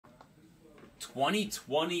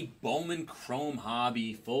2020 Bowman Chrome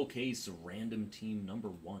Hobby full case random team number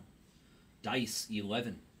 1. Dice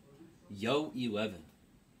 11. Yo 11.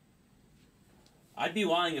 I'd be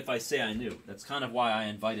lying if I say I knew. That's kind of why I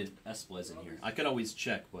invited Esplez in here. I could always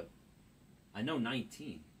check, but I know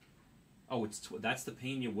 19. Oh, that's the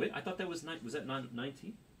pain you wit? I thought that was was that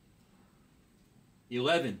 19?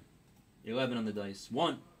 11. 11 on the dice.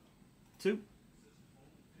 1, 2,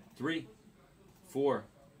 3, 4.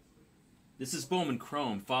 This is Bowman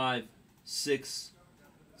Chrome. 5, 6,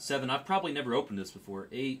 7. I've probably never opened this before.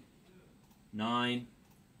 8, 9,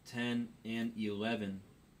 10, and 11.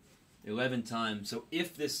 11 times. So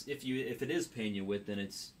if it is paying you with, then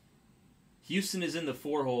it's Houston is in the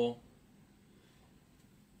 4 hole.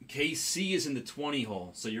 KC is in the 20 hole.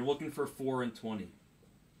 So you're looking for 4 and 20.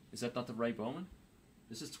 Is that not the right Bowman?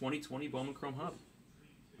 This is 2020 Bowman Chrome Hobby.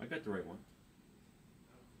 I got the right one.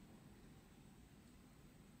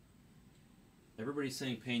 Everybody's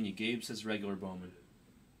saying paying you. Gabe says regular Bowman.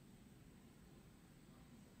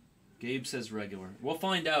 Gabe says regular. We'll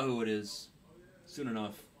find out who it is soon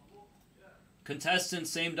enough. Contestant,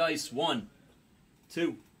 same dice. 1,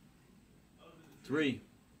 2, 3,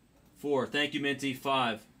 4. Thank you, Minty.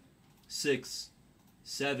 5, 6,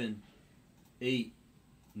 7, 8,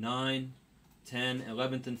 9, 10.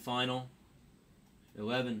 11th and final.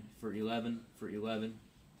 11 for 11 for 11.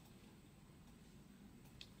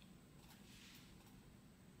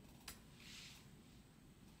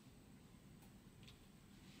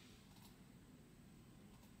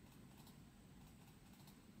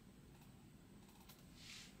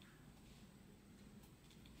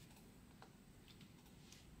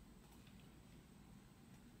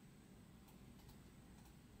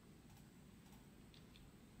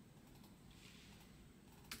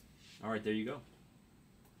 All right, there you go.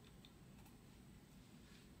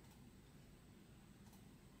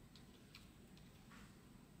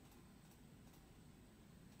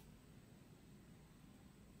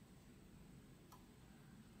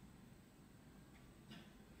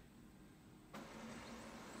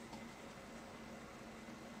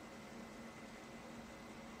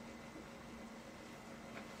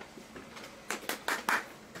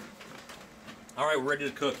 All right, we're ready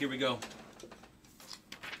to cook. Here we go.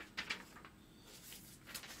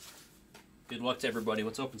 Good luck to everybody.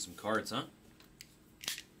 Let's open some cards, huh?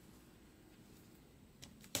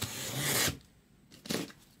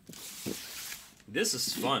 This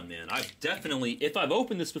is fun, man. I've definitely, if I've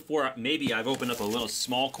opened this before, maybe I've opened up a little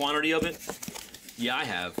small quantity of it. Yeah, I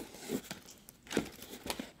have.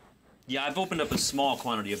 Yeah, I've opened up a small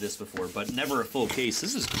quantity of this before, but never a full case.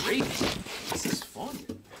 This is great. This is fun.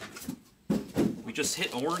 We just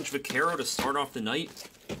hit Orange Vaquero to start off the night.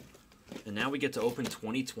 And now we get to open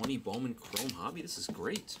 2020 Bowman Chrome Hobby. This is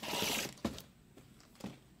great.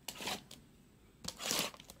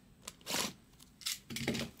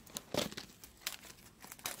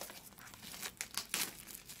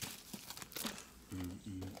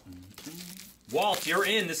 Walt, you're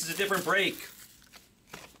in. This is a different break.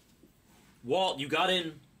 Walt, you got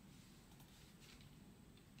in.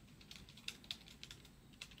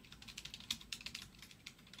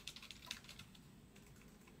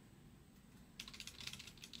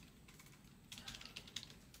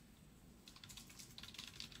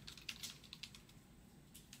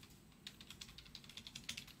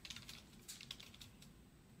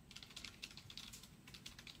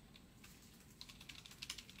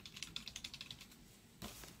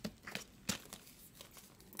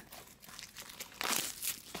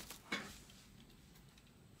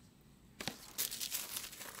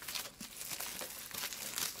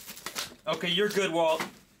 Okay, you're good, Walt.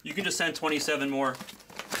 You can just send 27 more.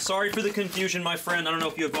 Sorry for the confusion, my friend. I don't know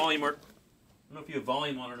if you have volume or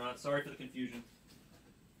on or not. Sorry for the confusion.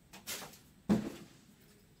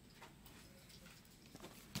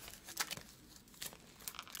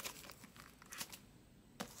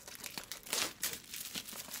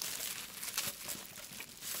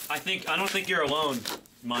 I don't think you're alone,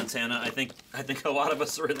 Montana. I think a lot of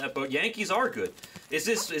us are in that boat. Yankees are good. Is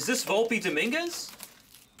this Volpe Dominguez?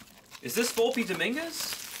 Is this Volpe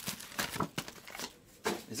Dominguez?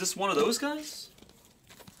 Is this one of those guys?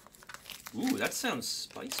 Ooh, that sounds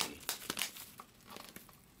spicy.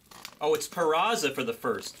 Oh, it's Peraza for the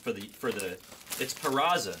first. It's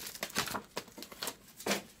Peraza.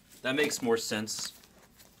 That makes more sense.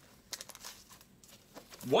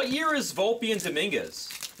 What year is Volpe and Dominguez?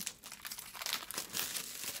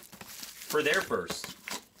 For their first.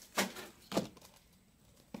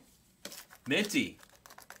 Minty.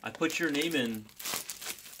 I put your name in.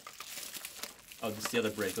 Oh, this is the other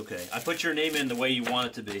break. Okay. I put your name in the way you want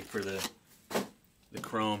it to be for the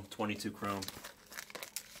chrome. 22 chrome.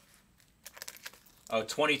 Oh,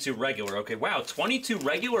 22 regular. Okay, wow. 22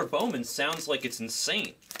 regular Bowman sounds like it's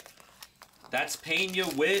insane. That's Pena,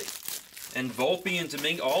 Witt, and Volpe and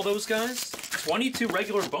Domingo. All those guys? 22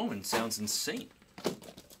 regular Bowman sounds insane.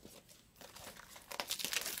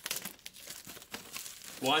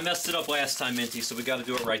 Well, I messed it up last time, Minty, so we got to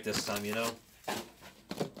do it right this time, you know?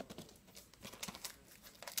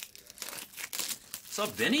 What's up,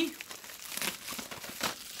 Vinny?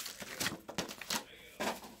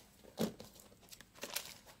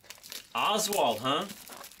 Oswald, huh?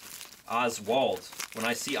 Oswald. When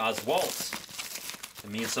I see Oswald, it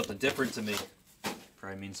means something different to me.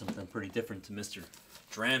 Probably means something pretty different to Mr.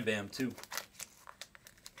 Drambam, too.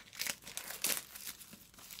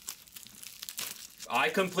 I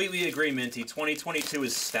completely agree, Minty. 2022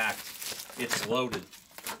 is stacked. It's loaded.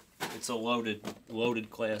 It's a loaded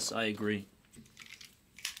class. I agree.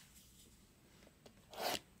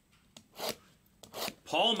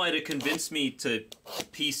 Paul might have convinced me to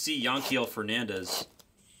PC Yanquiel Fernandez.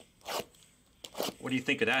 What do you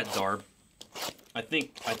think of that, Darb? I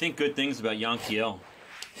think good things about Yanquiel.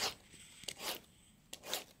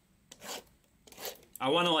 I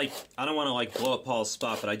don't want to blow up Paul's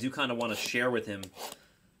spot, but I do kind of want to share with him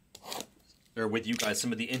or with you guys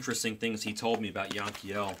some of the interesting things he told me about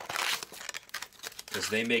Yanquiel, because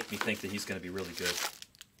they make me think that he's going to be really good.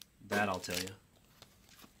 That I'll tell you.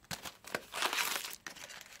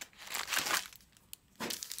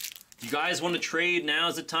 You guys want to trade? Now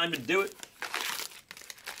is the time to do it.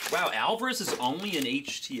 Wow, Alvarez is only an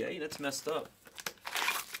HTA? That's messed up.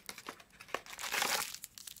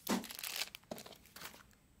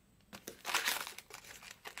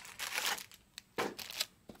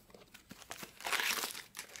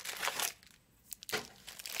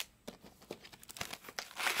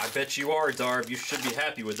 I bet you are, Darb. You should be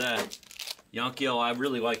happy with that. Yanquiel, I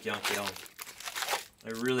really like Yanquiel. I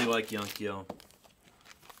really like Yanquiel.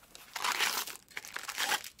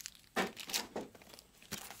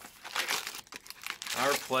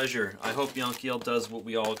 Our pleasure. I hope Yanquiel does what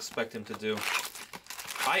we all expect him to do.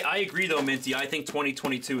 I agree though, Minty. I think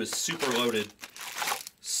 2022 is super loaded.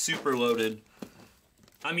 Super loaded.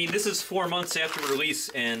 I mean, this is 4 months after release,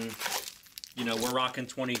 and you know, we're rocking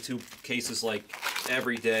 22 cases like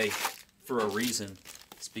every day for a reason.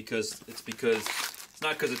 It's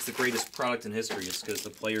not because it's the greatest product in history. It's because the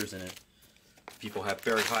players in it. People have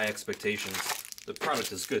very high expectations. The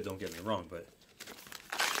product is good, don't get me wrong, but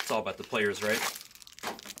it's all about the players, right?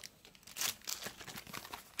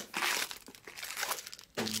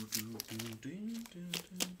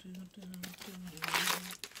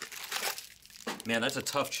 Man, that's a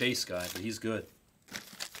tough chase guy, but he's good.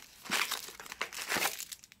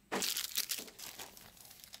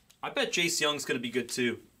 I bet Jace Young's going to be good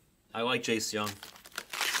too. I like Jace Young.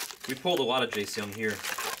 We pulled a lot of Jace Young here,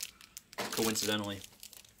 coincidentally.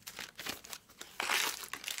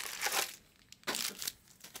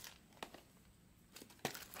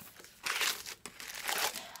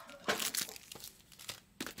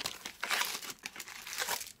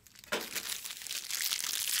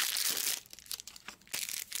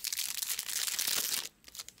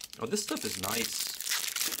 Oh, this stuff is nice.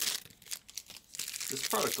 This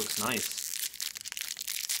product looks nice.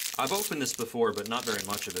 I've opened this before, but not very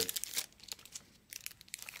much of it.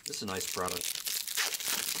 This is a nice product.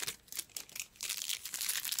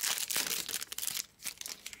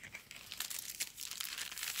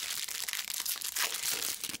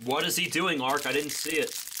 What is he doing, Ark? I didn't see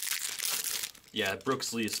it. Yeah,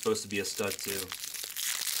 Brooks Lee is supposed to be a stud, too.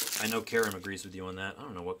 I know Karam agrees with you on that. I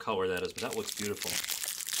don't know what color that is, but that looks beautiful.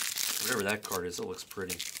 Whatever that card is, it looks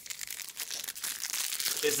pretty.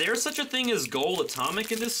 Is there such a thing as gold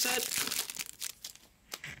atomic in this set?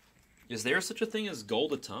 Is there such a thing as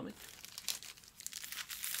gold atomic?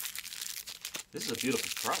 This is a beautiful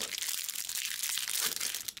product.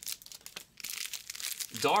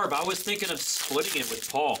 Darb, I was thinking of splitting it with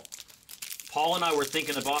Paul. Paul and I were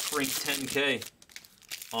thinking of offering 10K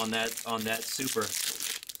on that super.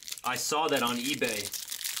 I saw that on eBay.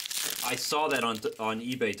 I saw that on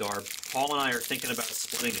eBay, Darb. Paul and I are thinking about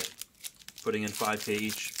splitting it, putting in 5K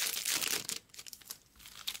each.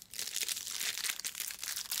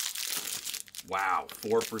 Wow,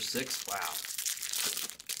 4 for 6. Wow,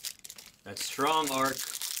 that's strong, Ark.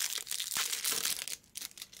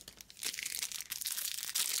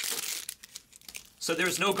 So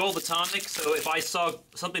there's no gold atomic. So if I saw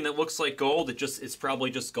something that looks like gold, it's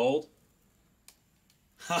probably just gold.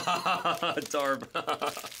 Ha ha ha ha, Darb.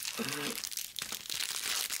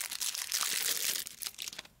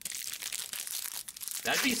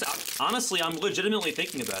 That'd be, honestly, I'm legitimately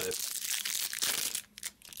thinking about it.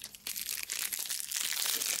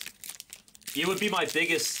 It would be my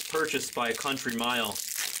biggest purchase by a country mile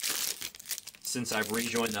since I've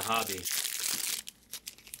rejoined the hobby.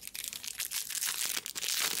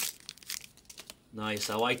 Nice,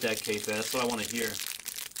 I like that, K-Fed. That's what I want to hear.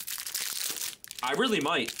 I really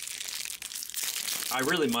might. I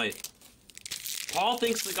really might. Paul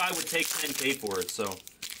thinks the guy would take 10K for it, so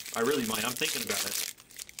I really might. I'm thinking about it.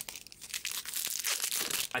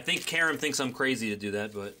 I think Karen thinks I'm crazy to do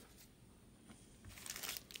that, but...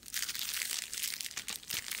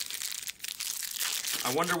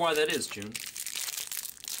 I wonder why that is, June.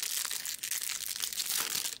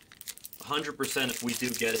 100% if we do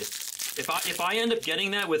get it. If I end up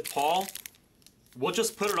getting that with Paul, we'll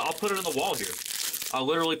just put it. I'll put it on the wall here. I'll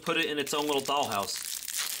literally put it in its own little dollhouse.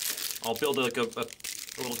 I'll build like a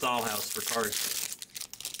little dollhouse for cards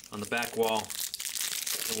on the back wall,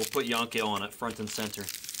 and we'll put Yankel on it, front and center.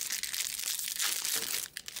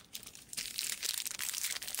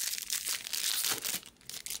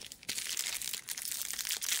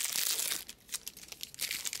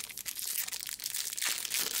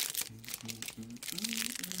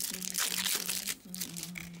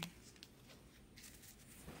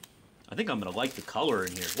 I think I'm gonna like the color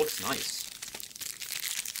in here. It looks nice.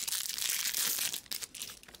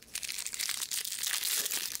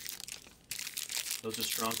 Those are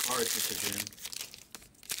strong cards, Mr. Jim.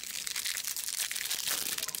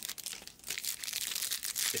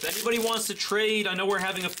 If anybody wants to trade, I know we're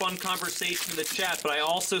having a fun conversation in the chat, but I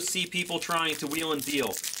also see people trying to wheel and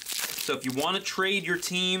deal. So if you want to trade your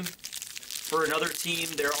team for another team,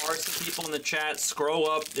 there are some people in the chat. Scroll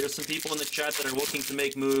up. There's some people in the chat that are looking to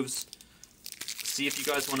make moves. See if you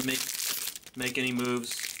guys want to make any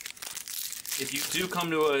moves. If you do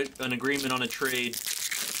come to an agreement on a trade,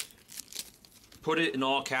 put it in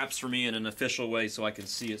all caps for me in an official way so I can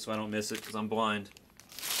see it, so I don't miss it because I'm blind.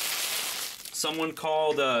 Someone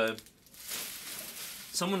called,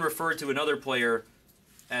 someone referred to another player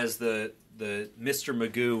as the Mr.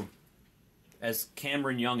 Magoo, as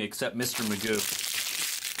Cameron Young except Mr. Magoo,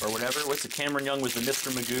 or whatever. What's it? Cameron Young was the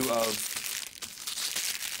Mr. Magoo of...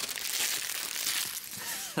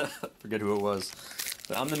 forget who it was.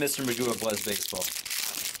 But I'm the Mr. Magoo of Blez Baseball.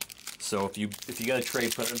 So if you got a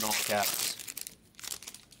trade, put it in all caps.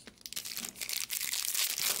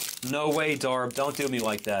 No way, Darb. Don't do me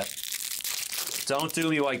like that. Don't do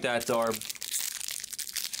me like that, Darb.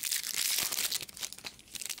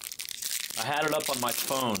 I had it up on my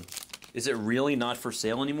phone. Is it really not for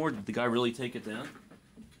sale anymore? Did the guy really take it down?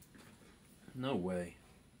 No way.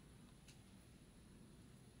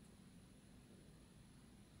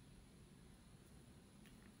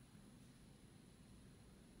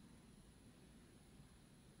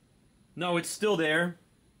 No, it's still there.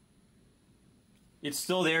 It's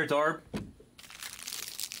still there, Darb.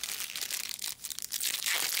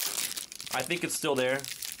 I think it's still there.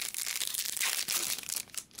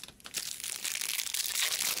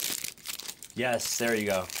 Yes, there you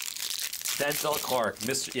go. Denzel Clark,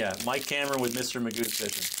 Mr. Yeah, Mike Cameron with Mr. Magoo's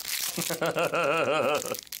vision.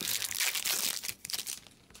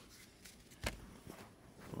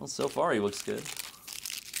 Well, so far he looks good.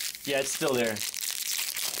 Yeah, it's still there.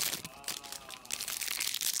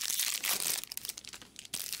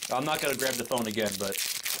 I'm not going to grab the phone again, but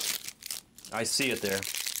I see it there.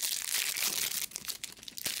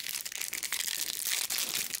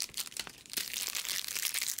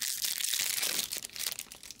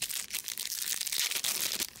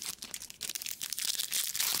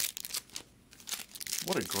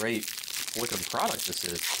 What a great looking product this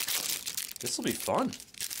is. This will be fun.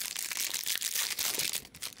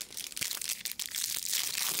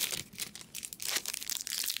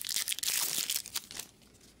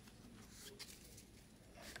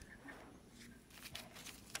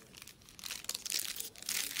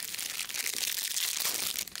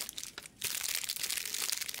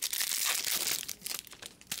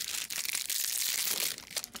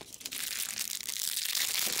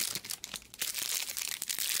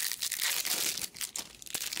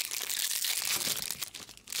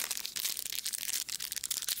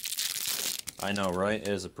 I know, right? It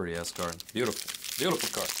is a pretty ass card. Beautiful. Beautiful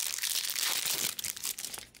card.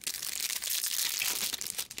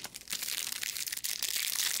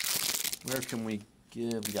 Where can we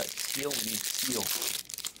give? We got Teal. We need Teal.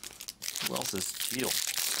 Who else is Teal?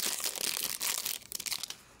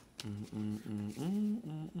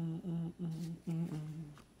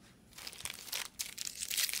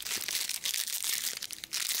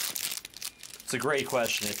 It's a great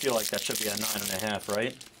question. I feel like that should be a 9.5,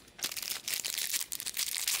 right?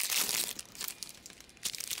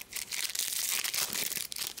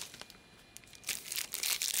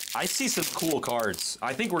 I see some cool cards.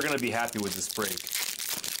 I think we're going to be happy with this break.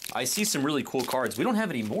 I see some really cool cards. We don't have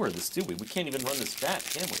any more of this, do we? We can't even run this back,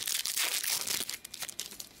 can we?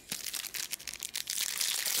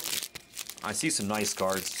 I see some nice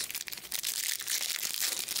cards.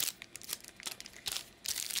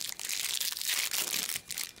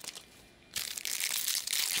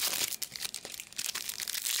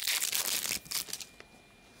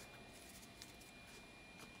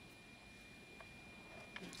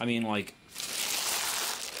 I mean, like,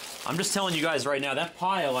 I'm just telling you guys right now, that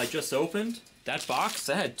pile I just opened, that box,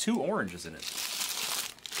 that had 2 oranges in it.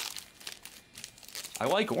 I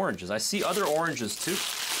like oranges. I see other oranges too.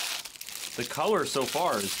 The color so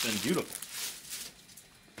far has been beautiful.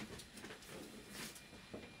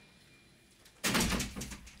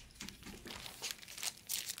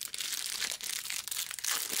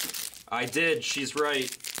 I did. She's right.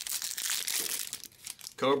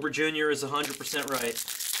 Cobra Jr. is 100% right.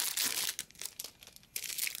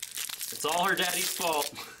 It's all her daddy's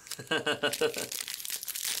fault.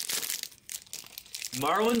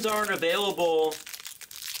 Marlins aren't available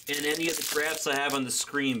in any of the drafts I have on the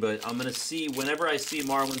screen, but I'm going to see, whenever I see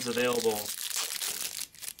Marlins available,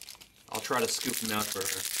 I'll try to scoop them out for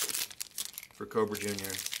her, for Cobra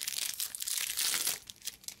Jr.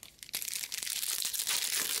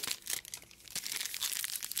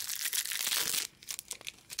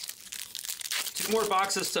 Two more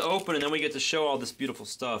boxes to open, and then we get to show all this beautiful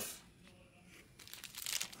stuff.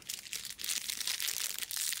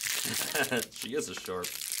 She is a sharp.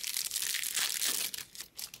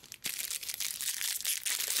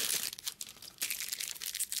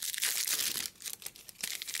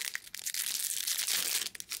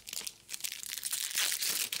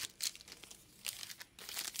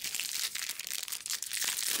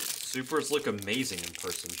 Supers look amazing in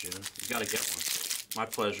person, June. You gotta get one. My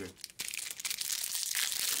pleasure.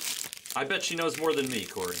 I bet she knows more than me,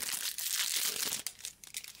 Corey.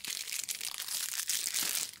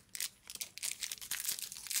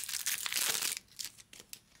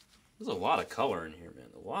 There's a lot of color in here, man.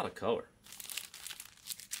 A lot of color.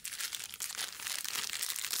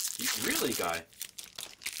 Really, guy?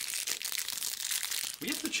 We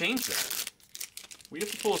have to change that. We have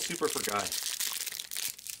to pull a super for Guy.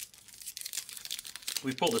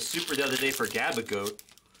 We pulled a super the other day for Gabagoat.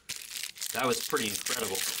 That was pretty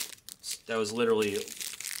incredible. That was literally a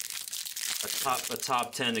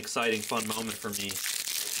top 10 exciting fun moment for me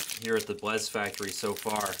here at the Blez Factory so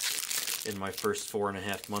far in my first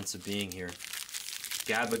 4.5 months of being here.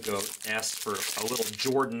 Gabagoat asked for a little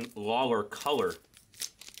Jordan Lawler color,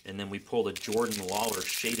 and then we pulled a Jordan Lawler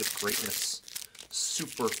Shade of Greatness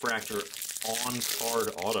Super Fractor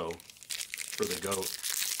on-card auto for the GOAT.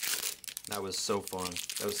 That was so fun.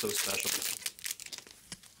 That was so special.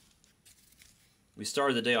 We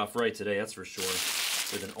started the day off right today, that's for sure,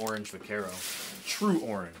 with an orange Vaquero. True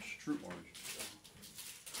orange. True orange.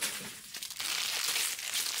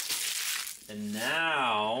 And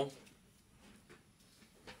now,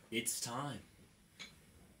 it's time.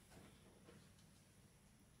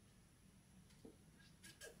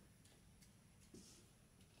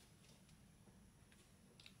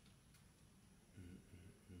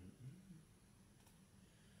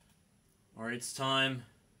 All right, it's time.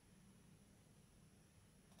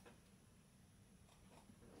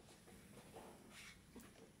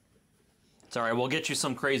 It's all right. We'll get you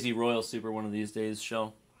some crazy Royal Super one of these days,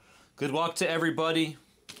 Shell. Good luck to everybody.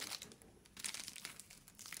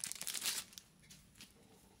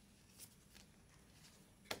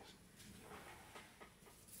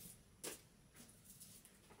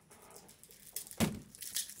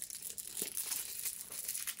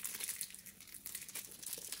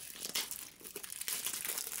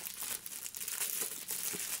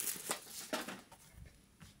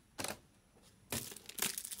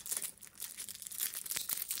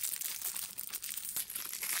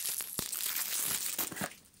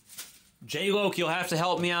 J-Loke, you'll have to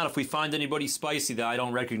help me out if we find anybody spicy that I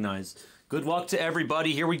don't recognize. Good luck to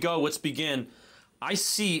everybody. Here we go. Let's begin. I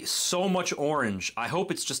see so much orange. I hope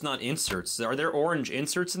it's just not inserts. Are there orange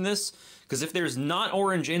inserts in this? Because if there's not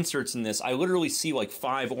orange inserts in this, I literally see like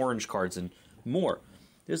 5 orange cards and more.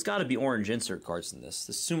 There's got to be orange insert cards in this.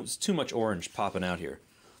 There's too much orange popping out here.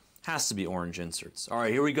 Has to be orange inserts. All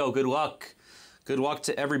right, here we go. Good luck. Good luck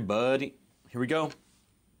to everybody. Here we go.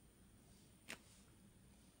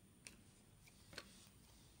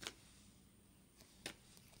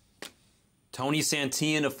 Tony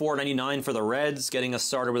Santillan of $4.99 for the Reds, getting us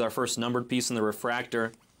started with our first numbered piece in the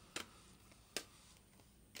refractor.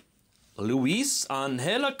 Luis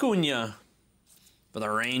Angel Acuna for the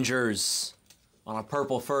Rangers on a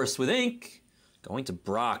purple first with ink. Going to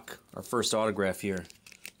Brock, our first autograph here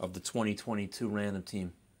of the 2022 random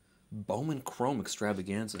team. Bowman Chrome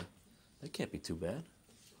Extravaganza. That can't be too bad.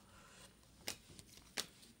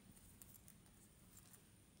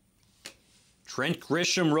 Trent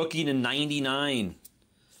Grisham, rookie to 99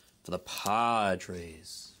 for the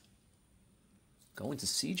Padres. Going to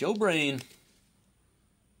see Joe Brain.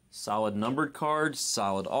 Solid numbered cards,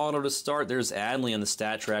 solid auto to start. There's Adley on the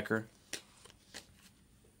stat tracker.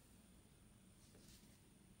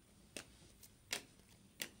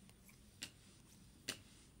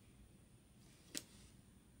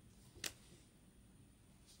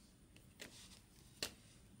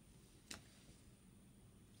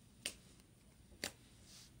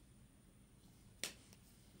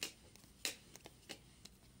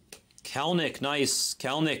 Kelnick, nice.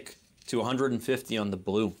 Kelnick to 150 on the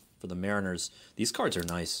blue for the Mariners. These cards are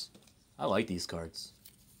nice. I like these cards.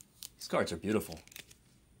 These cards are beautiful.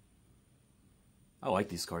 I like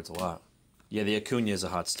these cards a lot. Yeah, the Acuna is a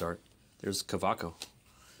hot start. There's Cavaco.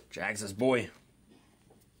 Jags' boy.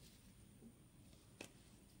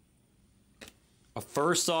 A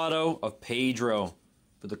first auto of Pedro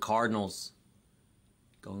for the Cardinals.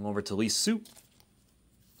 Going over to Lee Soup.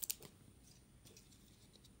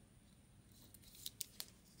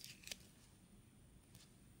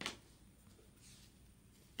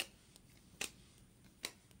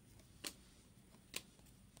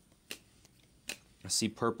 I see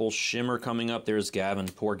purple shimmer coming up. There's Gavin.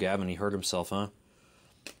 Poor Gavin. He hurt himself, huh?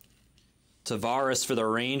 Tavares for the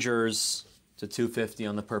Rangers to 250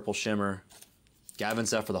 on the purple shimmer.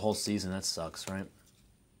 Gavin's out for the whole season. That sucks, right?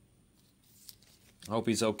 I hope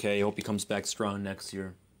he's okay. I hope he comes back strong next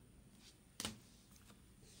year.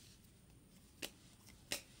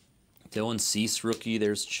 Dylan Cease, rookie.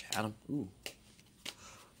 There's Chatham. Ooh.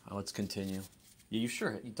 Right, let's continue. Yeah, you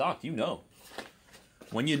sure? Doc, you know.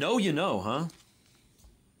 When you know, huh?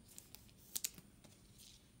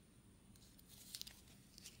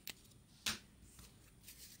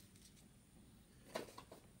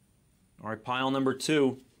 All right, pile number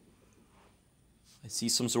 2. I see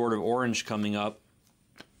some sort of orange coming up.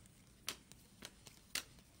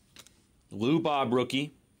 Lou Bob,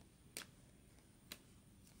 rookie.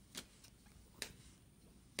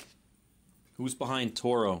 Who's behind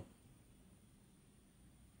Toro?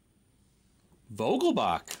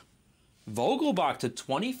 Vogelbach. Vogelbach to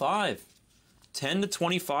 25. 10 to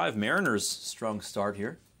 25. Mariners, strong start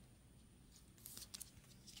here.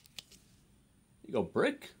 You go,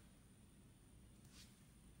 Brick.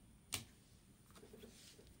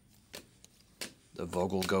 The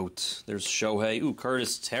Vogel Goat. There's Shohei. Ooh,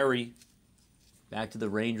 Curtis Terry. Back to the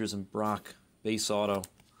Rangers and Brock. Base auto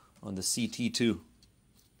on the CT2.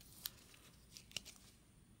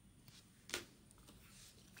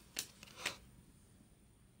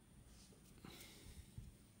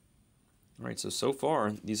 All right, so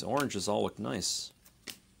far, these oranges all look nice.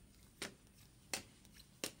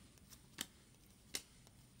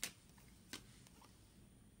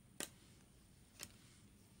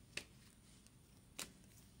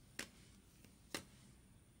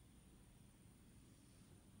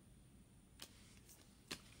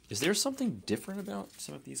 Is there something different about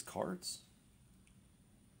some of these cards?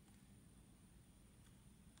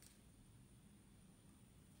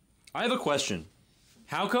 I have a question.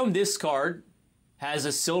 How come this card has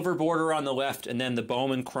a silver border on the left and then the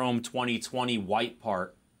Bowman Chrome 2020 white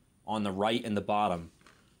part on the right and the bottom,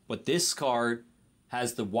 but this card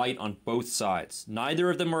has the white on both sides? Neither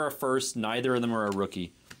of them are a first, neither of them are a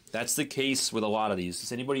rookie. That's the case with a lot of these.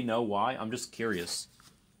 Does anybody know why? I'm just curious.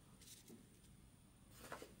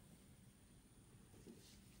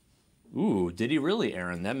 Ooh, did he really,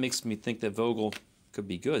 Aaron? That makes me think that Vogel could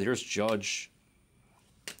be good. Here's Judge.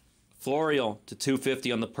 Florial to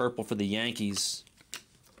 250 on the purple for the Yankees.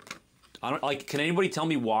 I don't like. Can anybody tell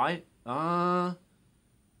me why? But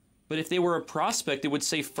if they were a prospect, it would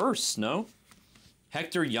say first, no?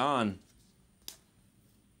 Hector Yan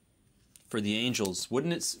for the Angels.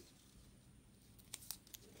 Wouldn't it?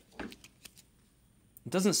 It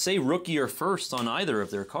doesn't say rookie or first on either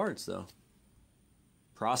of their cards, though.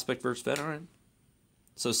 Prospect versus vet, all right.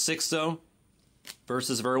 So Sixto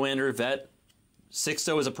versus Verlander, vet.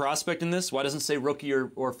 Sixto is a prospect in this? Why doesn't it say rookie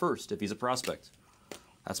or first if he's a prospect?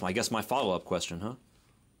 That's, I guess, my follow-up question, huh?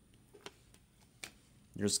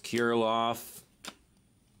 There's Kirilloff.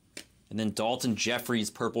 And then Dalton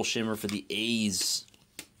Jeffries, purple shimmer for the A's.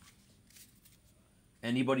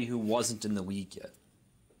 Anybody who wasn't in the league yet.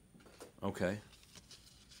 Okay.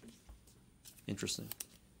 Interesting.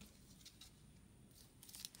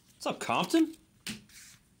 What's up, Compton?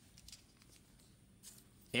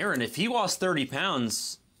 Aaron, if he lost 30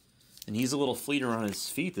 pounds, and he's a little fleeter on his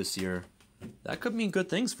feet this year, that could mean good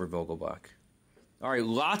things for Vogelbach. All right,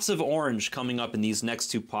 lots of orange coming up in these next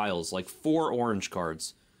 2 piles, like 4 orange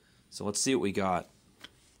cards. So let's see what we got.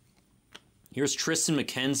 Here's Tristan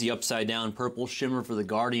McKenzie upside down, purple shimmer for the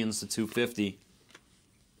Guardians to 250.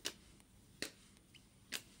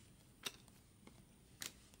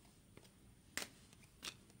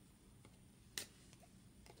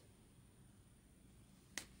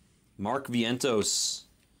 Mark Vientos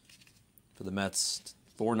for the Mets,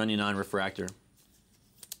 $4.99 refractor.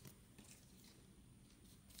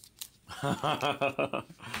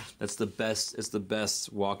 That's the best. It's the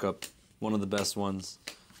best walk-up. One of the best ones.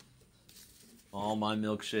 All my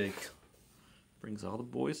milkshake. Brings all the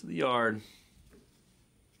boys to the yard.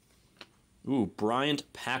 Ooh,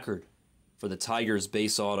 Bryant Packard for the Tigers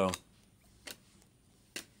base auto.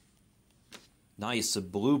 Nice. A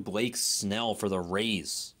blue Blake Snell for the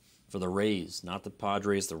Rays. For the Rays, not the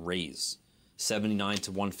Padres, the Rays. 79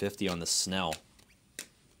 to 150 on the Snell.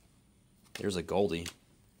 There's a Goldie.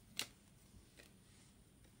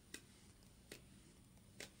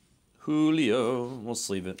 Julio, we'll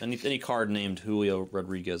sleeve it. Any card named Julio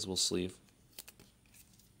Rodriguez, we'll sleeve.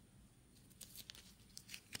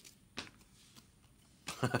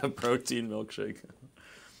 Protein milkshake.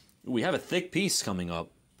 We have a thick piece coming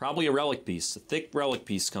up. Probably a relic piece. A thick relic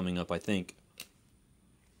piece coming up, I think.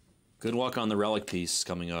 Good luck on the relic piece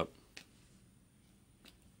coming up.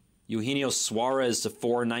 Eugenio Suarez to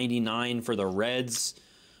 $4.99 for the Reds.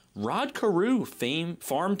 Rod Carew,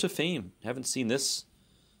 Farm to Fame. Haven't seen this.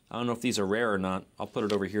 I don't know if these are rare or not. I'll put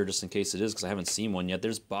it over here just in case it is because I haven't seen one yet.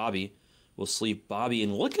 There's Bobby. We'll sleeve Bobby.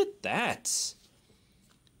 And look at that.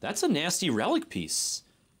 That's a nasty relic piece.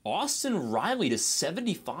 Austin Riley to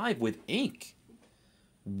 75 with ink.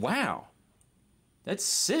 Wow. That's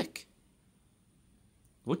sick.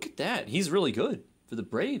 Look at that. He's really good for the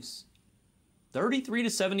Braves. 33 to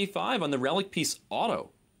 75 on the relic piece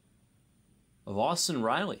auto of Austin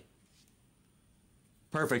Riley.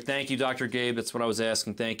 Perfect. Thank you, Dr. Gabe. That's what I was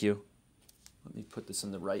asking. Thank you. Let me put this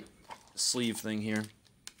in the right sleeve thing here.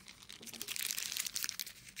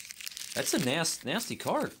 That's a nasty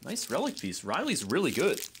card. Nice relic piece. Riley's really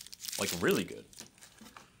good. Like, really good.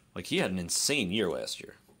 Like, he had an insane year last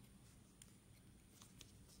year.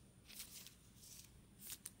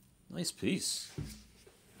 Nice piece.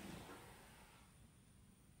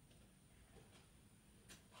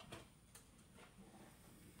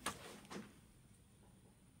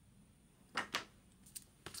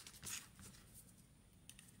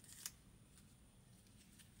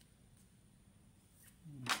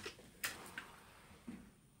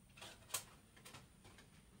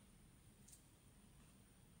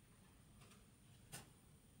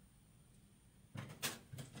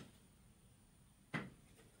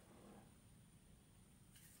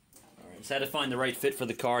 Just had to find the right fit for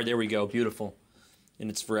the card. There we go. Beautiful. And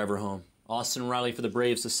it's forever home. Austin Riley for the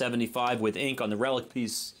Braves to 75 with ink on the relic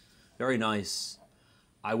piece. Very nice.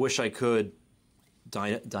 I wish I could.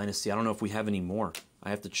 Dynasty. I don't know if we have any more.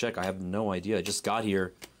 I have to check. I have no idea. I just got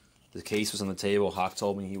here. The case was on the table. Hawk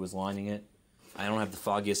told me he was lining it. I don't have the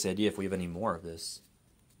foggiest idea if we have any more of this.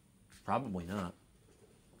 Probably not.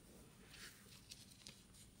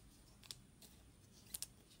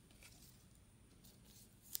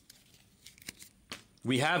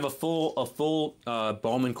 We have a full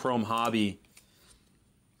Bowman Chrome Hobby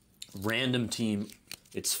random team.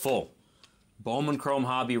 It's full. Bowman Chrome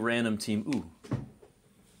Hobby random team. Ooh.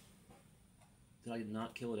 Did I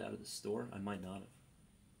not kill it out of the store? I might not have.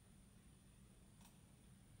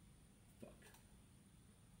 Fuck.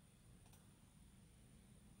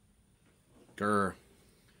 Grr.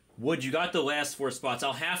 Wood, you got the last 4 spots.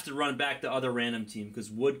 I'll have to run back the other random team because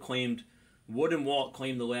Wood and Walt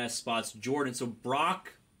claimed the last spots. Jordan, so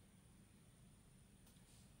Brock,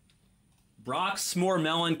 S'more,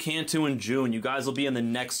 Mellon, Cantu, and June. You guys will be in the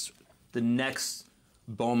next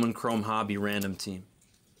Bowman Chrome Hobby random team.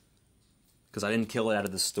 Because I didn't kill it out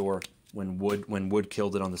of the store when Wood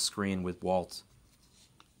killed it on the screen with Walt.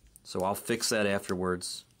 So I'll fix that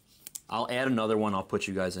afterwards. I'll add another one. I'll put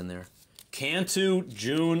you guys in there. Cantu,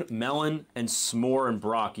 June, Mellon, and S'more and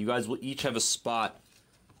Brock. You guys will each have a spot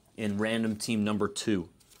in random team number 2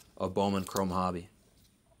 of Bowman Chrome Hobby.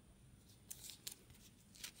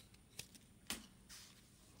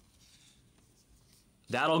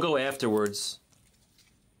 That'll go afterwards.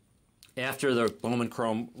 After the Bowman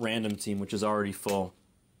Chrome random team, which is already full,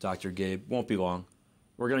 Dr. Gabe. Won't be long.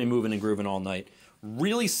 We're going to be moving and grooving all night.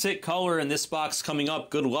 Really sick color in this box coming up.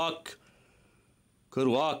 Good luck. Good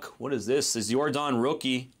luck. What is this? Is Jordan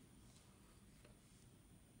rookie.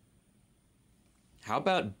 How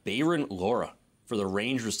about Bayron Lora? for the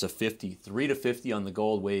Rangers to 50. 3 to 50 on the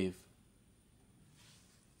gold wave.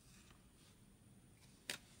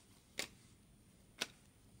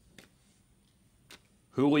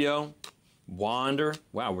 Julio, Wander.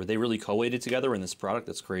 Wow, were they really collated together in this product?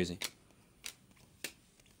 That's crazy.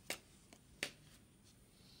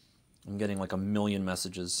 I'm getting like a million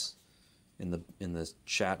messages in the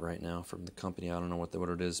chat right now from the company. I don't know what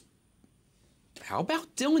it is. How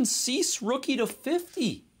about Dylan Cease, rookie to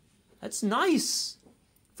 50? That's nice.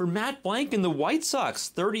 For Matt Blank and the White Sox,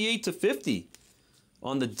 38 to 50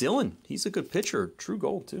 on the Dylan. He's a good pitcher. True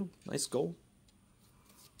gold, too. Nice gold.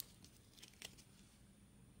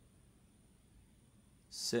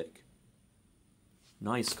 Sick.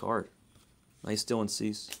 Nice card. Nice Dylan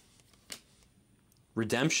Cease.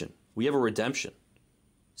 Redemption. We have a redemption.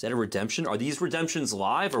 Is that a redemption? Are these redemptions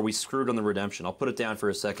live or are we screwed on the redemption? I'll put it down for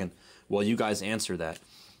a second while you guys answer that.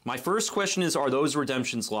 My first question is, are those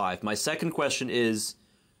redemptions live? My second question is,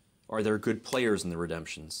 are there good players in the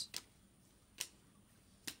redemptions?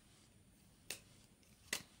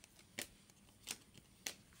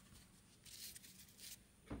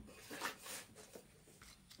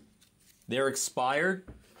 They're expired.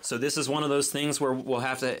 So this is one of those things where we'll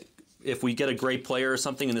have to, if we get a great player or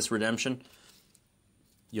something in this redemption,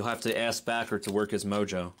 you'll have to ask Backer to work his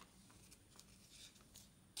mojo.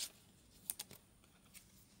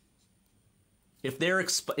 If they're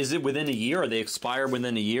is it within a year? Are they expired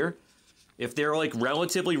within a year? If they're like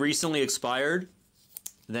relatively recently expired,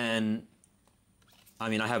 then I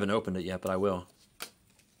mean I haven't opened it yet, but I will.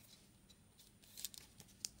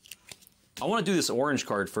 I want to do this orange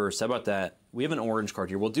card first. How about that? We have an orange card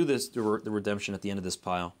here. We'll do this the redemption at the end of this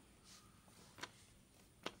pile.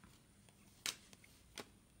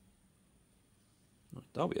 I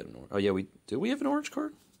thought we had an orange. Oh yeah, do we have an orange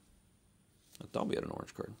card? I thought we had an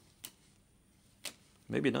orange card.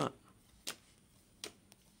 Maybe not.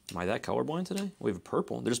 Am I that colorblind today? We have a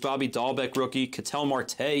purple. There's Bobby Dahlbeck rookie. Ketel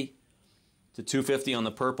Marte to 250 on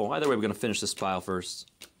the purple. Either way, we're going to finish this pile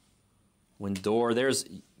first. Lindor. There's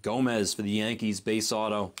Gomez for the Yankees. Base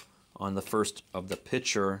auto on the first of the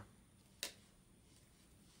pitcher.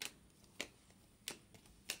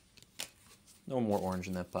 No more orange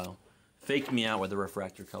in that pile. Faked me out with the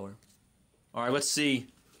refractor color. All right, let's see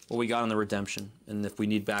what we got on the redemption and if we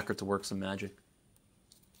need Backer to work some magic.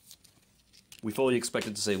 We fully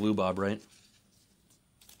expected to say Lou Bob, right?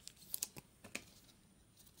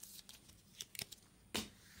 All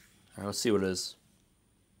right, let's see what it is.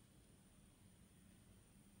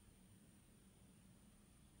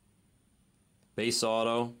 Base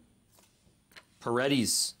auto.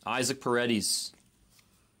 Paredes. Isaac Paredes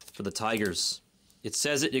for the Tigers. It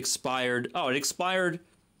says it expired. Oh, it expired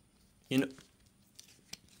in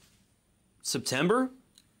September?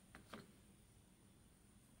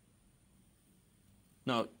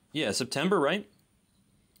 No, yeah, September, right?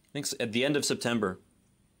 I think at the end of September.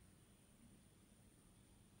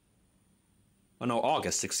 Oh, no,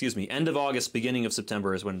 August, excuse me. End of August, beginning of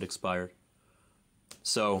September is when it expired.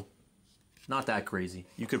 So, not that crazy.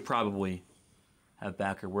 You could probably have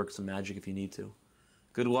Backer work some magic if you need to.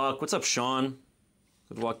 Good luck. What's up, Sean?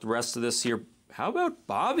 Good luck the rest of this here. How about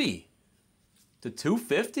Bobby? To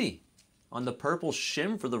 250 on the purple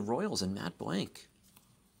shim for the Royals and Matt Blank.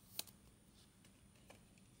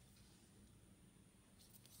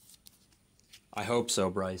 I hope so,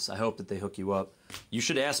 Bryce. I hope that they hook you up. You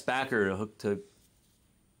should ask Backer to hook to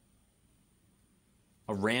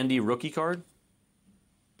a Randy rookie card.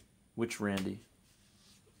 Which Randy?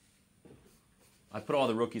 I put all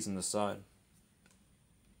the rookies in the side.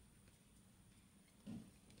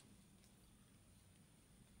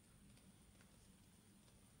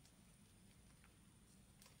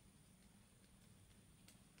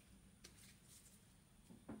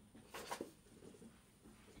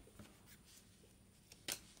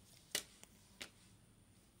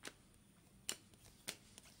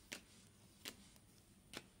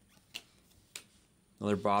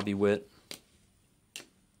 Another Bobby Witt.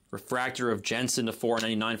 Refractor of Jensen to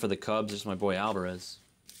 499 for the Cubs. There's my boy Alvarez.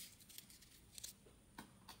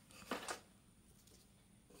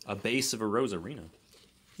 A base of a Rosarina.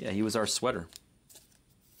 Yeah, he was our sweater.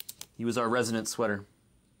 He was our resident sweater.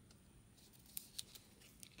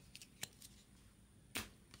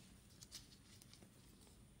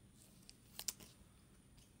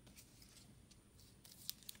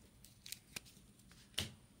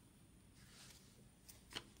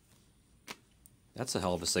 That's a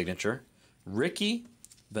hell of a signature. Ricky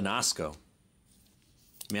Vanasco.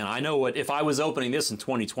 Man, I know what, if I was opening this in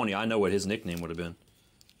 2020, I know what his nickname would have been.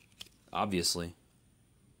 Obviously.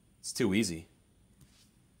 It's too easy.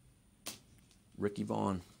 Ricky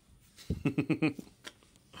Vaughn.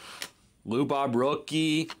 Lou Bob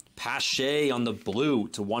rookie. Pache on the blue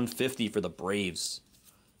to 150 for the Braves.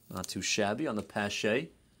 Not too shabby on the Pache.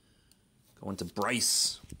 Going to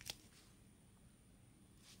Bryce.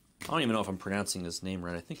 I don't even know if I'm pronouncing his name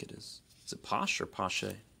right. I think it is. Is it Posh or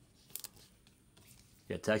Pache?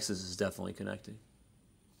 Yeah, Texas is definitely connecting.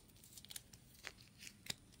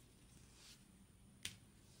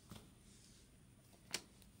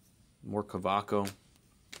 More Cavaco.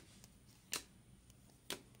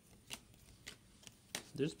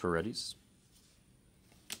 There's Paredes.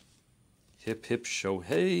 Hip hip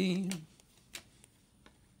Shohei.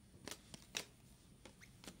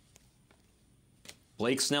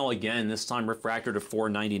 Blake Snell again, this time refractor to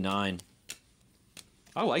 499.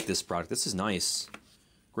 I like this product. This is nice.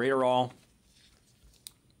 Graterol.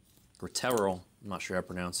 Graterol. I'm not sure how to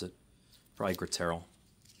pronounce it. Probably Graterol.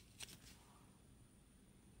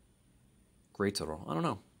 Graterol. I don't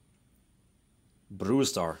know.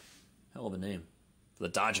 Brewstar. Hell of a name. For the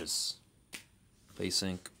Dodgers. Base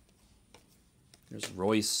ink. There's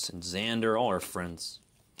Royce and Xander, all our friends.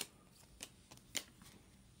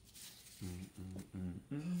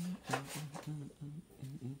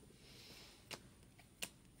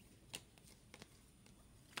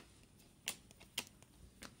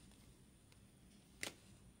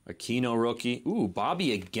 Aquino rookie. Ooh,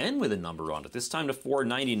 Bobby again with a number on it. This time to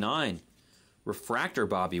 499. Refractor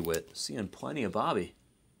Bobby Witt. Seeing plenty of Bobby.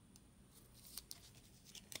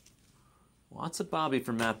 Lots of Bobby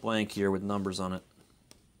from Matt Blank here with numbers on it.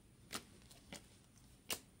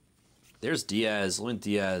 There's Diaz, Lynn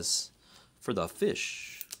Diaz for the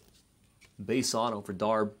Fish. Base auto for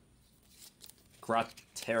Darb.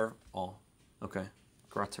 Graterol. Okay,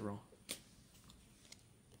 Graterol.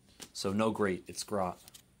 So no great, it's Grat.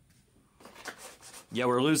 Yeah,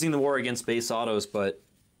 we're losing the war against base autos, but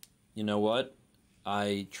you know what?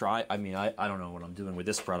 I don't know what I'm doing with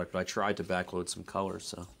this product, but I tried to backload some colors,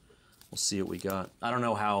 so we'll see what we got. I don't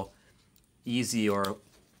know how easy or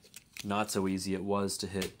not so easy it was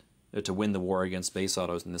to win the war against base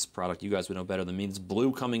autos in this product. You guys would know better than me. It's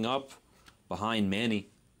blue coming up behind Manny.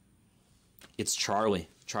 It's Charlie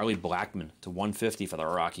Blackmon to 150 for the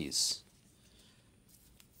Rockies.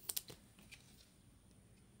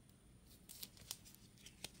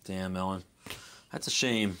 Damn, Ellen. That's a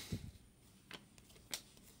shame.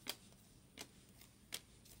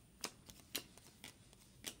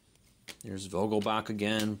 There's Vogelbach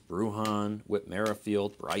again, Bruhan, Whit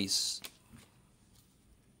Merrifield, Bryce.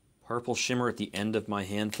 Purple shimmer at the end of my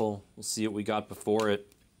handful. We'll see what we got before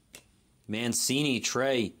it. Mancini,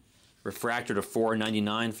 Trey. Refractor to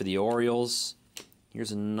 499 for the Orioles.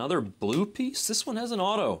 Here's another blue piece. This one has an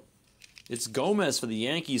auto. It's Gomez for the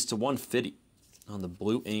Yankees to 150 on the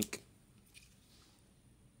blue ink.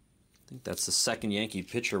 I think that's the second Yankee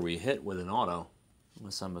pitcher we hit with an auto,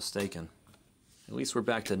 unless I'm mistaken. At least we're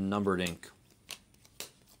back to numbered ink.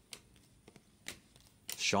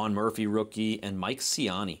 Sean Murphy rookie and Mike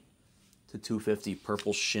Ciani to 250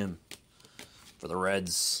 purple shim for the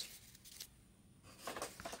Reds.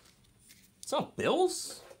 What's up,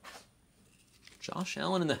 Bills? Josh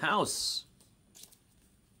Allen in the house.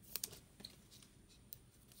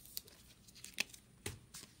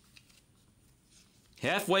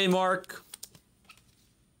 Halfway mark.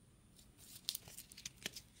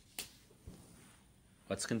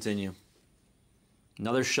 Let's continue.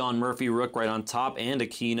 Another Sean Murphy rook right on top and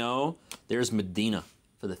Aquino. There's Medina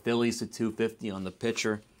for the Phillies to 250 on the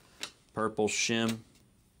pitcher. Purple shim.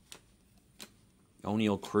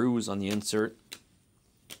 O'Neal Cruz on the insert.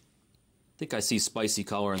 I think I see spicy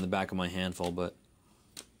color in the back of my handful, but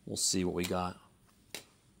we'll see what we got.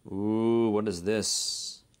 Ooh, what is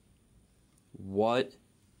this? What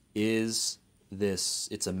is this?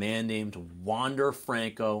 It's a man named Wander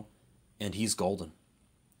Franco, and he's golden.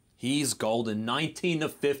 He's golden. 19 to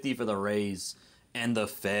 50 for the Rays and the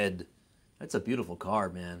Fed. That's a beautiful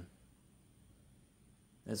card, man.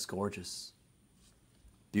 That's gorgeous.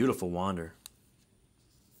 Beautiful Wander.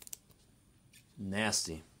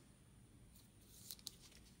 Nasty.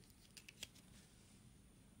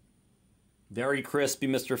 Very crispy,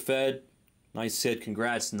 Mr. Fed. Nice hit.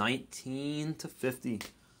 Congrats. 19 to 50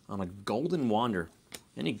 on a golden Wander.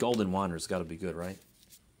 Any golden Wander's got to be good, right?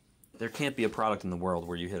 There can't be a product in the world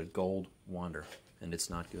where you hit a gold Wander and it's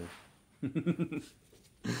not good.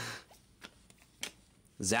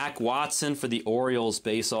 Zach Watson for the Orioles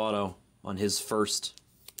base auto on his first.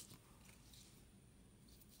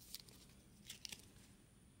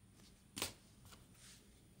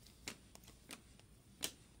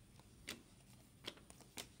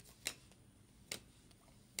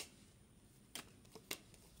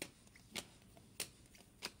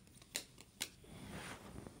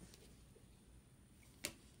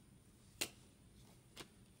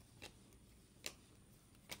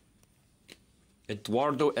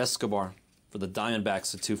 Eduardo Escobar for the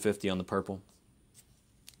Diamondbacks at 250 on the purple.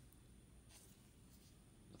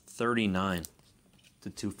 39 to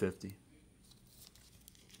 250.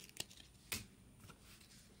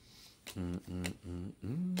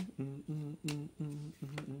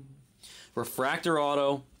 Refractor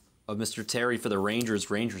auto of Mr. Terry for the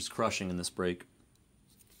Rangers. Rangers crushing in this break.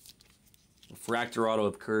 Refractor auto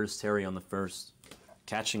of Curtis Terry on the first.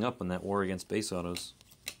 Catching up in that war against base autos.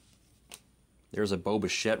 There's a Bo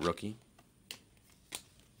Bichette rookie.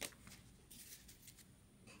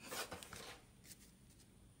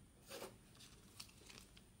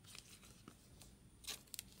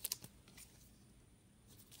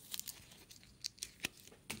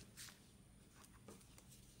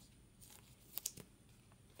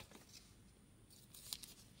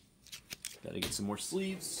 Gotta get some more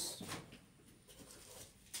sleeves.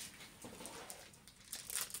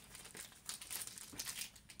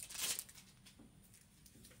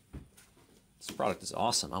 This product is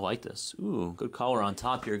awesome. I like this. Ooh, good color on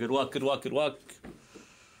top here. Good luck, good luck, good luck.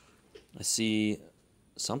 I see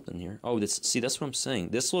something here. Oh, see, that's what I'm saying.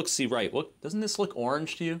 This looks, see, right. Look, doesn't this look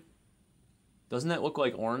orange to you? Doesn't that look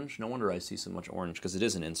like orange? No wonder I see so much orange, because it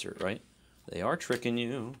is an insert, right? They are tricking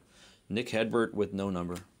you. Nick Hedbert with no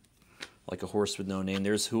number. Like a horse with no name.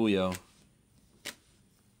 There's Julio.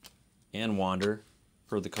 And Wander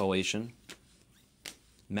for the collation.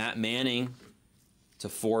 Matt Manning to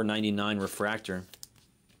 499 refractor.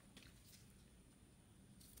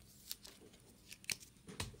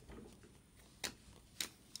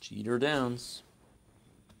 Jeter Downs.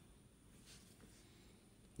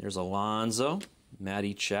 There's Alonzo.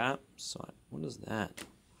 Matty Chap. So what is that?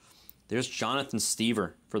 There's Jonathan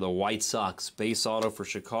Stever for the White Sox. Base auto for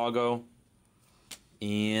Chicago.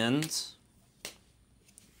 And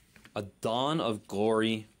a Dawn of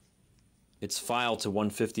Glory. It's filed to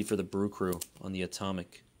 150 for the Brew Crew on the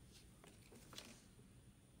Atomic.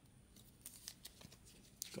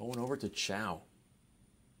 Going over to Chow.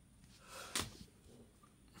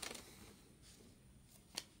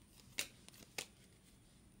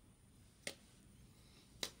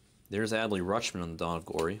 There's Adley Rutschman on the Dawn of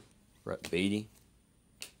Glory. Brett Beatty.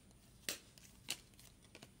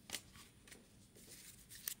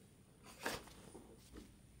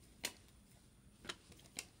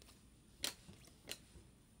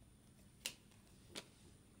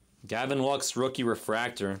 Gavin Lux, rookie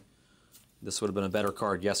refractor. This would have been a better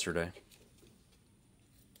card yesterday.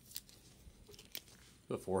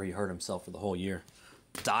 Before he hurt himself for the whole year.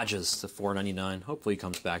 Dodges to 499. Hopefully he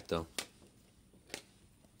comes back, though.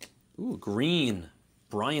 Ooh, green.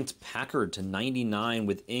 Bryant Packard to 99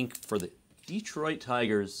 with ink for the Detroit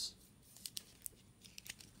Tigers.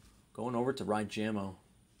 Going over to Ryan Jammo.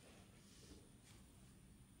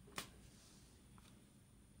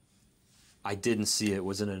 I didn't see it.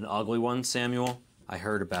 Was it an ugly one, Samuel? I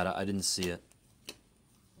heard about it. I didn't see it.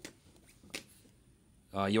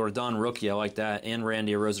 Jordan rookie. I like that. And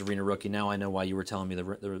Randy, a Rosarina rookie. Now I know why you were telling me the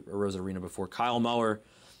Rosarina before. Kyle Muller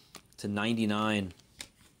to 99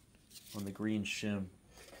 on the green shim.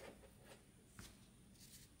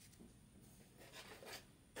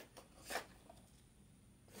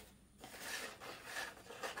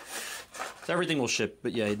 So everything will ship,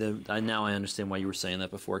 but yeah, now I understand why you were saying that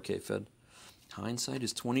before, K-Fed. Hindsight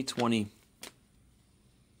is 2020.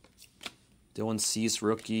 Dylan Cease,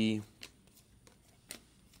 rookie.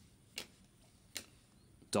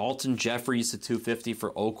 Dalton Jeffries to 250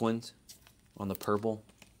 for Oakland on the purple.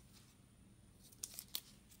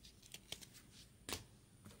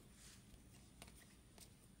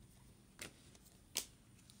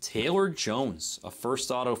 Taylor Jones, a first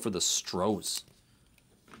auto for the Stros.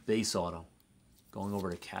 Base auto. Going over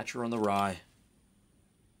to Catcher on the Rye.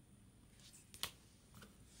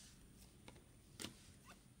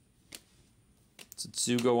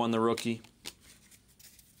 Tsutsugo on the rookie.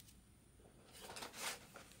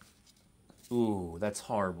 Ooh, that's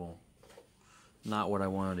horrible. Not what I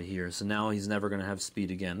wanted to hear. So now he's never going to have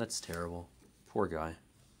speed again. That's terrible. Poor guy.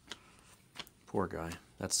 Poor guy.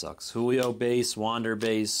 That sucks. Julio base, Wander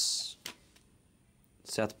base.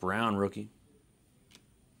 Seth Brown rookie.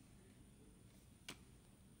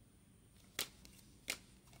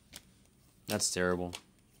 That's terrible.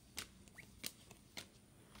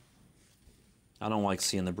 I don't like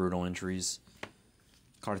seeing the brutal injuries.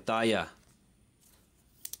 Cartaya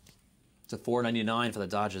to 499 for the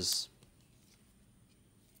Dodgers.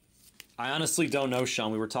 I honestly don't know,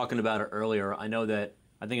 Sean. We were talking about it earlier. I know that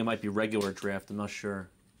I think it might be regular draft. I'm not sure.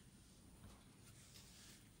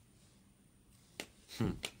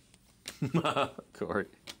 Corey.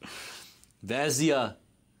 Vezia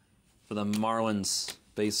for the Marlins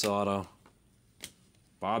base auto.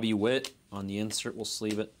 Bobby Witt on the insert. We'll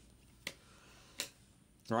sleeve it.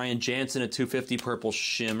 Ryan Jansen at 250 purple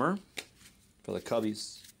shimmer for the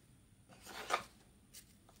Cubbies.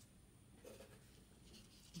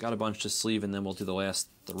 Got a bunch to sleeve, and then we'll do the last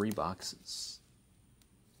 3 boxes.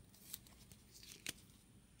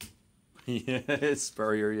 Yeah,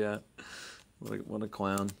 Spurrier, yeah. What a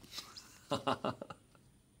clown.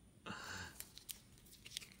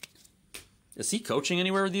 Is he coaching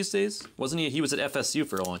anywhere these days? Wasn't he? He was at FSU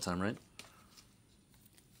for a long time, right?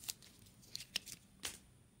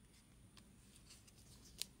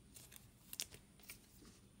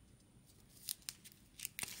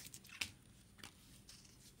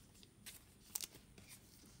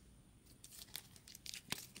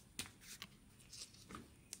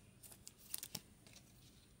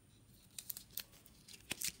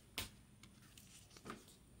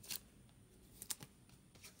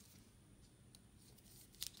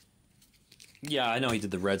 Yeah, I know he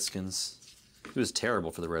did the Redskins. He was terrible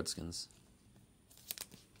for the Redskins.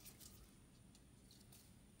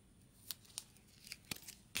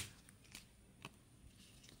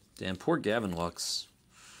 Damn, poor Gavin Lux.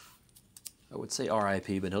 I would say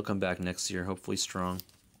RIP, but he'll come back next year, hopefully strong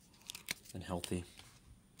and healthy.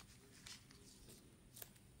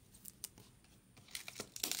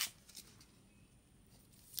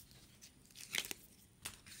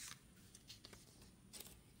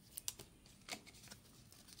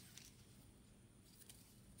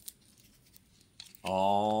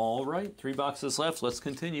 All right, 3 boxes left. Let's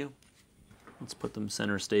continue. Let's put them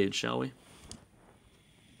center stage, shall we?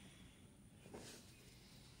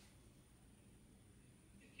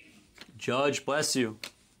 Judge, bless you.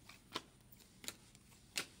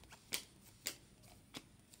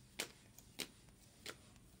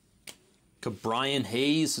 Brian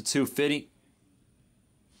Hayes to 250.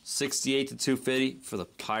 68 to 250 for the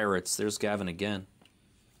Pirates. There's Gavin again.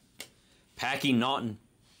 Packy Naughton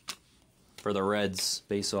for the Reds,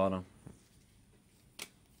 base auto.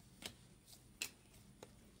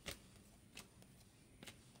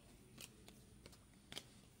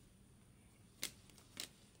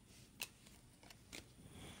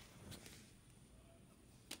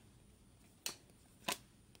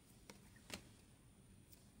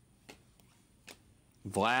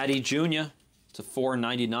 Vladdy Jr. to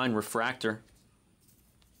 499 refractor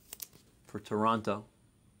for Toronto.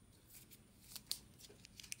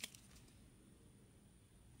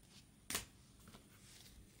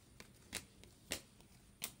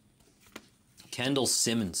 Kendall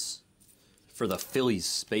Simmons for the Phillies,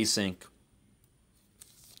 Space Ink.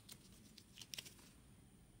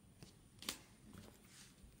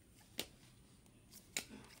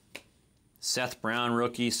 Seth Brown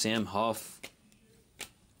rookie, Sam Huff.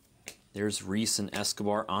 There's Reese and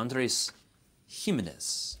Escobar. Andres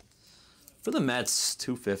Jimenez for the Mets,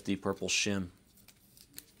 250 purple shim.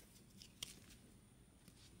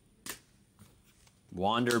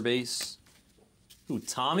 Wander base. Who,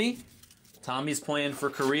 Tommy? Tommy's playing for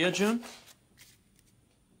Korea, June?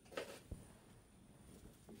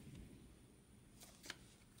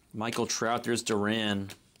 Michael Trout, there's Duran.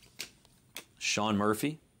 Sean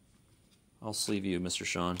Murphy. I'll sleeve you, Mr.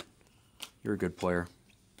 Sean. You're a good player.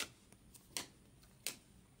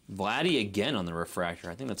 Vladdy again on the refractor.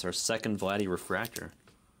 I think that's our second Vladdy refractor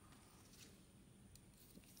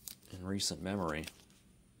in recent memory.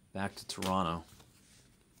 Back to Toronto.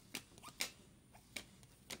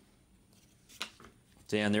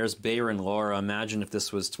 Dan, there's Bayer and Laura. Imagine if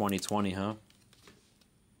this was 2020, huh?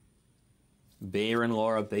 Bayer and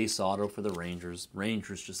Laura base auto for the Rangers.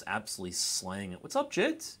 Rangers just absolutely slaying it. What's up,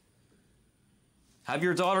 Jit? Have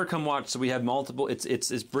your daughter come watch so we have multiple.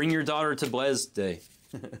 It's bring your daughter to Blaze Day.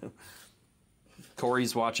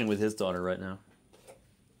 Corey's watching with his daughter right now.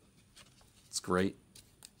 It's great.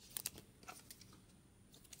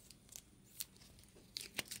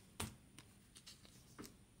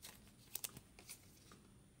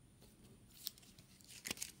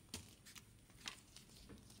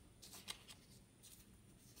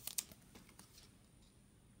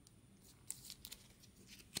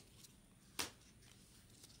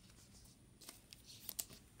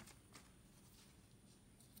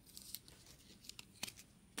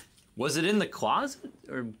 Was it in the closet,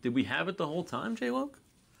 or did we have it the whole time, J-Loke?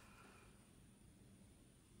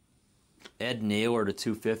 Ed Naylor to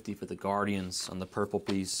 250 for the Guardians on the purple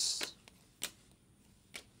piece.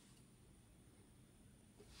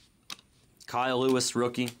 Kyle Lewis,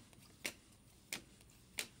 rookie.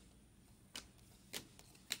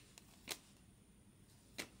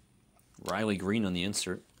 Riley Green on the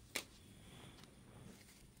insert.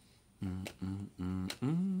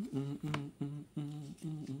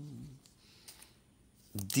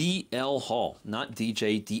 DL Hall, not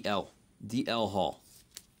DJ, DL. DL Hall.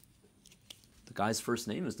 The guy's first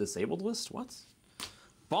name is disabled list? What?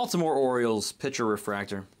 Baltimore Orioles pitcher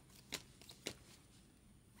refractor.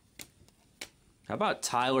 How about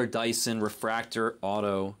Tyler Dyson refractor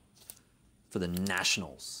auto for the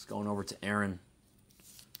Nationals? Going over to Aaron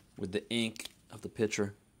with the ink of the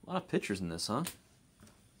pitcher. A lot of pitchers in this, huh?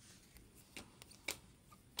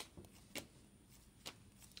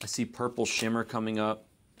 I see Purple Shimmer coming up.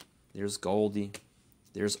 There's Goldie.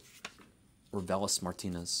 There's Orvelis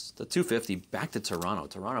Martinez. The 250 back to Toronto.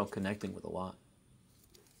 Toronto connecting with a lot.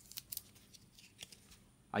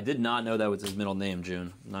 I did not know that was his middle name,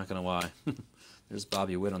 June. I'm not going to lie. There's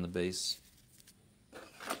Bobby Witt on the base.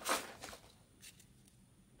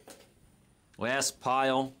 Last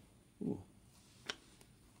pile. Ooh.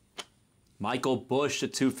 Michael Bush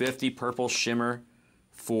at 250, Purple Shimmer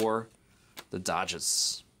for the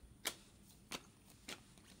Dodgers.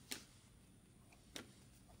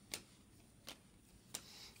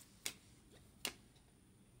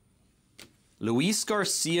 Luis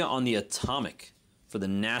Garcia on the Atomic for the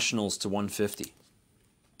Nationals to 150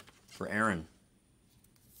 for Aaron.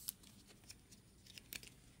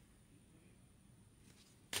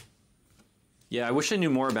 Yeah, I wish I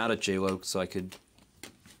knew more about it, J-Lo, so I could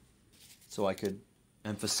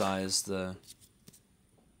emphasize the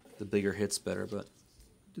bigger hits better, but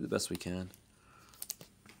do the best we can.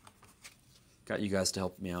 Got you guys to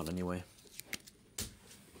help me out anyway.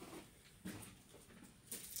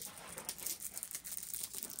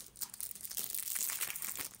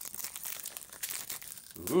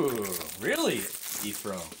 Ooh, really,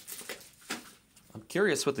 Efro? I'm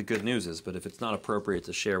curious what the good news is, but if it's not appropriate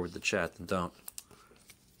to share with the chat, then don't.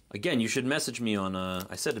 Again, you should message me on.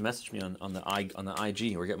 I said to message me on the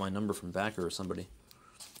IG or get my number from Backer or somebody.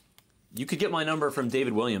 You could get my number from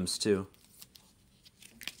David Williams too.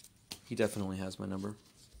 He definitely has my number.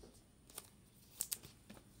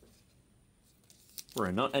 Or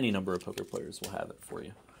not any number of poker players will have it for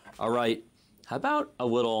you. All right, how about a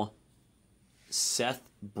little Seth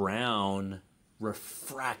Brown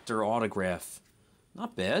refractor autograph?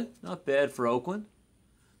 Not bad. Not bad for Oakland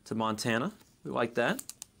to Montana. We like that.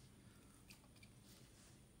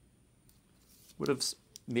 Would have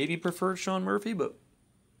maybe preferred Sean Murphy, but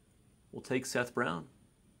we'll take Seth Brown.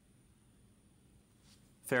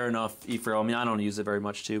 Fair enough, Efro. I mean, I don't use it very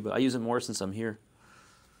much too, but I use it more since I'm here.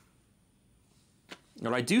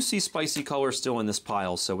 But I do see spicy color still in this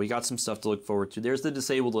pile, so we got some stuff to look forward to. There's the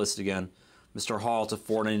disabled list again. Mr. Hall to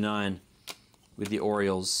 499 with the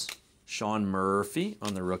Orioles. Sean Murphy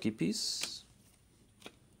on the rookie piece.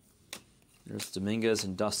 There's Dominguez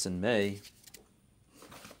and Dustin May.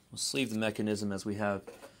 We'll sleeve the mechanism as we have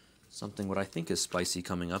something what I think is spicy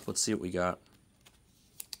coming up. Let's see what we got.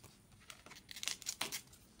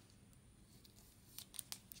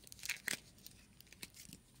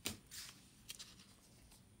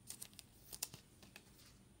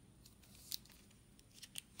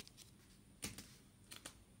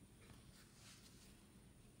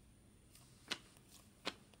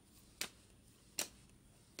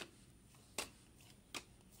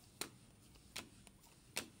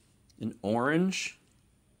 An orange.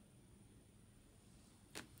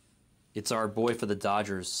 It's our boy for the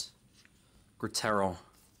Dodgers, Gratero.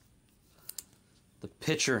 The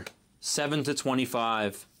pitcher,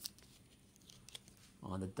 7/25.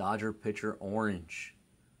 On the Dodger pitcher, orange.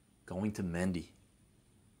 Going to Mendy.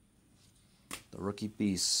 The rookie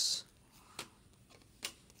piece.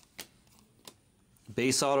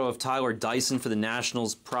 Base auto of Tyler Dyson for the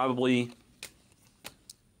Nationals. Probably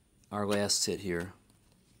our last hit here.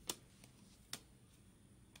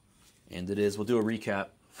 And it is. We'll do a recap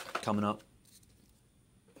coming up.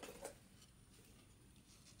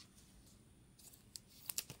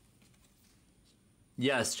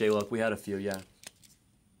 Yes, J-Luck, we had a few, yeah.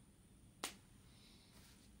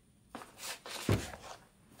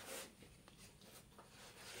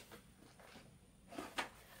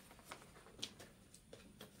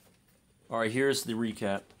 All right, here's the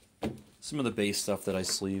recap. Some of the base stuff that I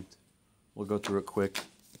sleeved. We'll go through it quick.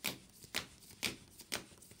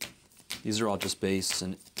 These are all just base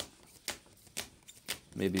and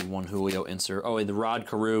maybe one Julio insert. Oh, and the Rod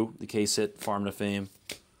Carew, the case hit, Farm to Fame.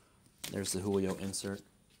 There's the Julio insert.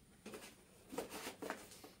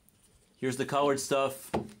 Here's the colored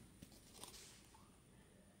stuff.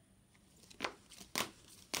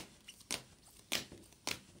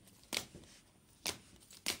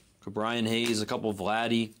 Brian Hayes, a couple of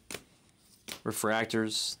Vladdy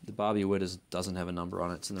refractors. The Bobby Witt doesn't have a number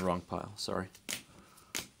on it. It's in the wrong pile. Sorry.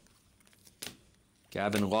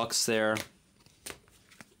 Gavin Lux there.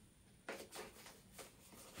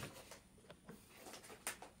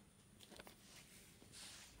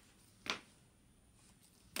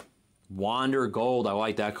 Wander Gold. I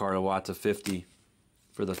like that card a lot to 50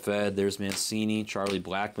 for the Fed. There's Mancini, Charlie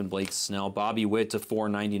Blackmon, Blake Snell, Bobby Witt to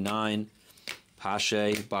 499.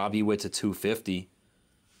 Pache, Bobby Witt to 250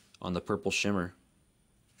 on the Purple Shimmer.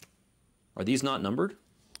 Are these not numbered?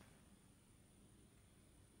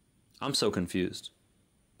 I'm so confused.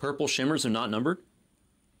 Purple Shimmers are not numbered?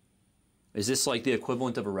 Is this like the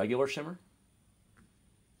equivalent of a regular shimmer?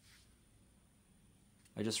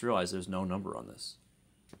 I just realized there's no number on this.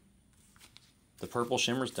 The Purple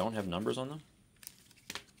Shimmers don't have numbers on them?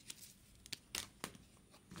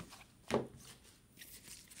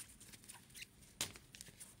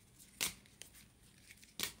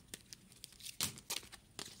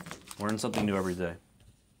 Learn something new every day.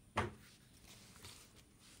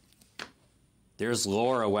 There's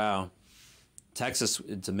Laura, wow. Texas,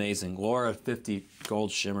 it's amazing. Laura, 50, gold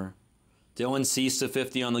shimmer. Dylan Cease to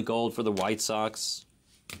 50 on the gold for the White Sox.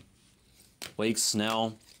 Blake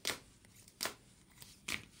Snell.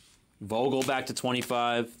 Vogel back to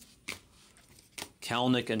 25.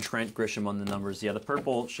 Kelnick and Trent Grisham on the numbers. Yeah, the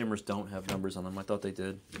purple shimmers don't have numbers on them. I thought they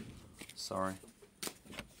did. Sorry.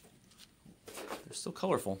 They're still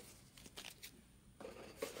colorful.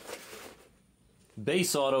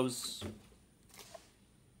 Base autos.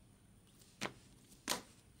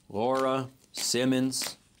 Laura,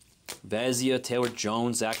 Simmons, Vezia, Taylor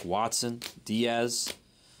Jones, Zach Watson, Diaz.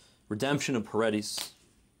 Redemption of Paredes.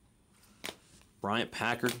 Bryant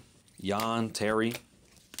Packard, Jan, Terry,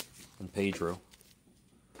 and Pedro.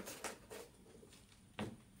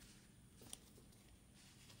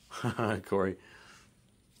 Corey.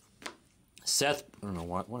 Seth, I don't know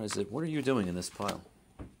what is it? What are you doing in this pile?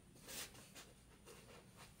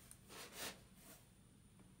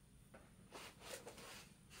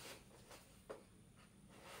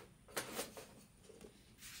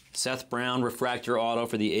 Seth Brown, refractor auto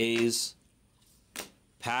for the A's.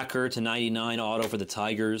 Packer to 99 auto for the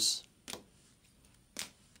Tigers.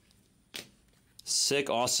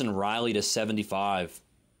 Sick Austin Riley to 75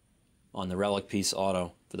 on the relic piece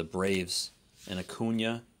auto for the Braves. And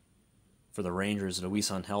Acuna for the Rangers. And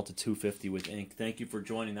Luis Angel to 250 with ink. Thank you for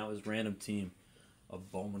joining. That was Random Team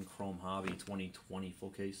of Bowman Chrome Hobby 2020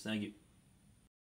 full case. Thank you.